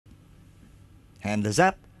Handlers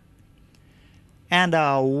up. And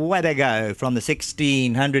away they go from the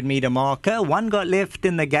 1600 metre marker. One got left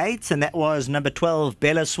in the gates, and that was number 12,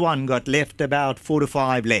 Bella Swan, got left about 4 to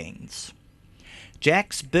 5 lengths.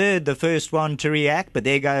 Jack's Bird, the first one to react, but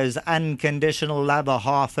there goes Unconditional Love, a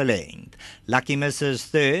half a length. Lucky Misses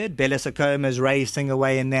third. Bella Sacoma's racing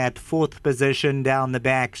away in that fourth position down the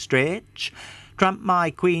back stretch. Trump My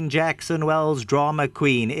Queen, Jackson Wells, Drama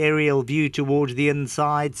Queen, Aerial View towards the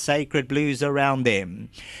inside, Sacred Blues around them.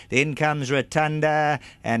 Then comes Rotunda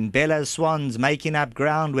and Bella Swans making up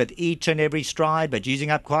ground with each and every stride, but using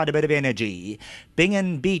up quite a bit of energy.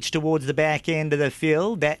 Bingen Beach towards the back end of the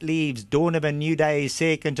field. That leaves Dawn of a New Day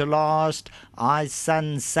second to last. Eyes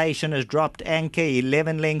Sensation has dropped anchor,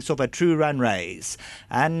 11 lengths off a true run race.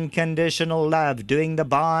 Unconditional Love doing the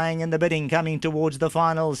buying and the bidding, coming towards the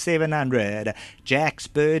final 700. Jack's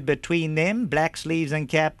Bird between them. Black Sleeves and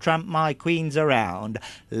Cap, Trump My Queen's around.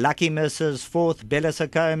 Lucky Misses fourth. Bella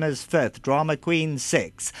Sacoma's fifth. Drama Queen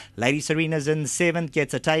sixth. Lady Serena's in seventh,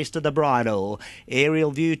 gets a taste of the bridle.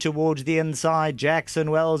 Aerial View towards the inside. Jackson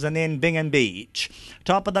Wells and then Bingen Beach.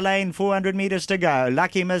 Top of the lane, 400 metres to go.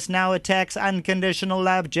 Lucky Miss now attacks Unconditional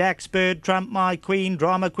Love. Jack's Bird, Trump My Queen.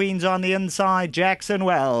 Drama Queen's on the inside. Jackson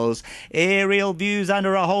Wells. Aerial View's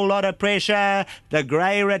under a whole lot of pressure. The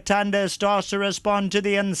grey Rotunda starts to respond to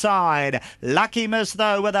the inside. Lucky Miss,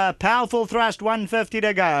 though, with a powerful thrust, 150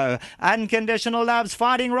 to go. Unconditional Love's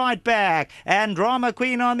fighting right back. And Drama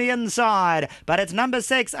Queen on the inside. But it's number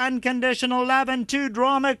 6, Unconditional Love, and 2,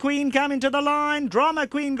 Drama Queen coming to the line. Drama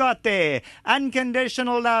Queen got there.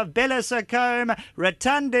 Unconditional Love, Bella Sacoma,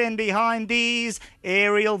 Rotunda in behind these.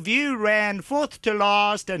 Aerial View ran fourth to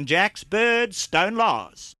last, and Jack's Bird stone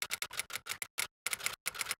last.